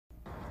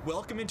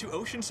Welcome into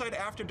Oceanside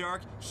After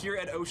Dark here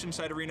at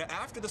Oceanside Arena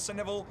after the Sun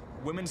Devil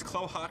women's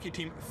club hockey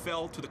team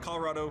fell to the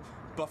Colorado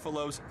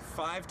Buffaloes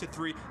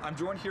 5-3. I'm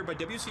joined here by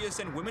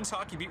WCSN women's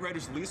hockey beat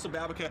writers Liesl,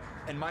 Babicka,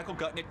 and Michael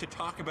Gutnick to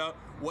talk about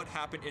what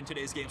happened in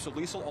today's game. So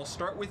Liesl, I'll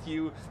start with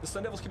you. The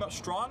Sun Devils came out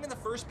strong in the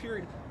first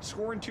period,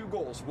 scoring 2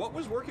 goals. What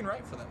was working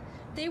right for them?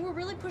 They were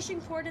really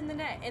pushing forward in the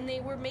net, and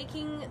they were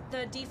making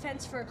the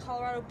defense for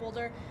Colorado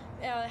Boulder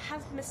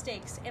have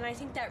mistakes, and I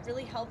think that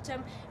really helped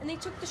them. And they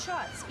took the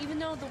shots. Even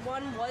though the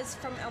one was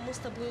from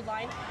almost the blue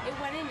line, it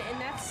went in, and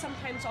that's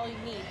sometimes all you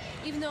need.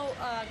 Even though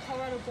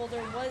Colorado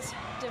Boulder was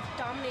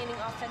dominating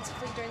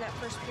offensively during that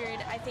first period,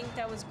 I think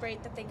that was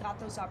great that they got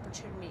those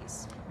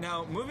opportunities.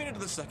 Now, moving into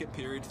the second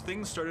period,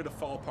 things started to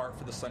fall apart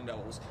for the Sun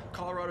Devils.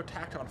 Colorado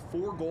tacked on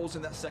 4 goals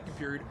in that second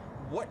period.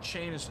 What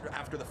changed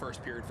after the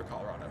first period for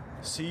Colorado?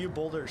 CU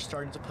Boulder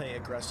starting to play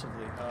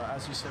aggressively.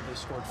 As you said, they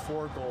scored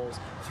 4 goals.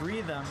 3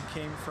 of them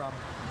came from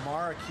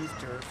Mara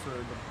Keefter for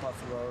the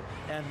Buffalo.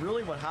 And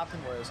really what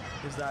happened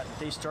is that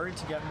they started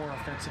to get more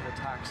offensive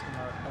attacks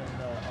in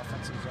the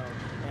offensive zone.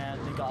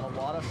 And they got a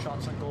lot of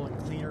shots on goal and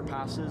cleaner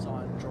passes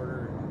on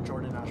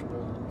Jordan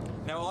Ashbold.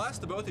 Now, I'll ask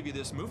the both of you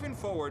this. Moving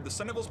forward, the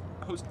Sun Devils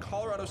host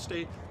Colorado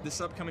State this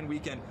upcoming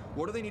weekend.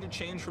 What do they need to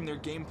change from their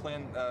game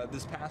plan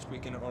this past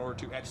weekend in order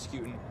to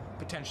execute and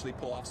potentially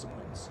pull off some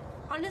wins?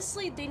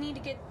 Honestly, they need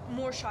to get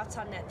more shots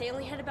on net. They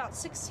only had about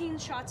 16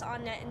 shots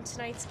on net in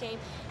tonight's game,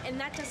 and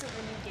that doesn't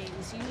win you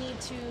games. You need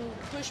to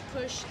push,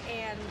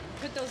 and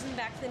put those in the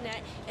back of the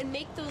net and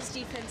make those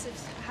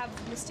defensives have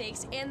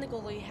mistakes and the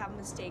goalie have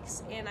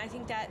mistakes. And I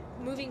think that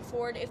moving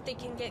forward, if they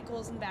can get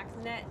goals in the back of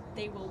the net,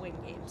 they will win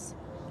games.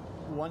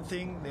 One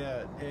thing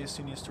that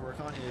ASU needs to work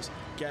on is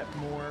get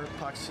more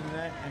pucks in the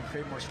net and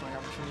create more scoring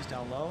opportunities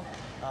down low,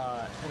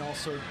 and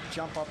also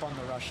jump up on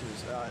the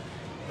rushes,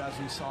 as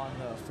we saw in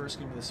the first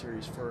game of the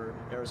series for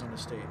Arizona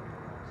State.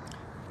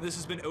 This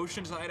has been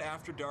Oceanside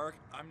After Dark.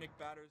 I'm Nick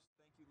Batters.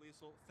 Thank you,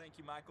 Liesl. Thank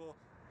you, Michael.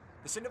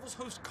 The Sun Devils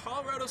host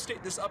Colorado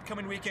State this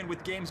upcoming weekend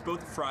with games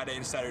both Friday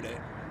and Saturday.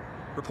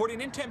 Reporting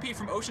in Tempe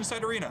from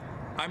Oceanside Arena,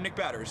 I'm Nick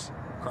Batters,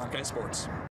 Cronkite Sports.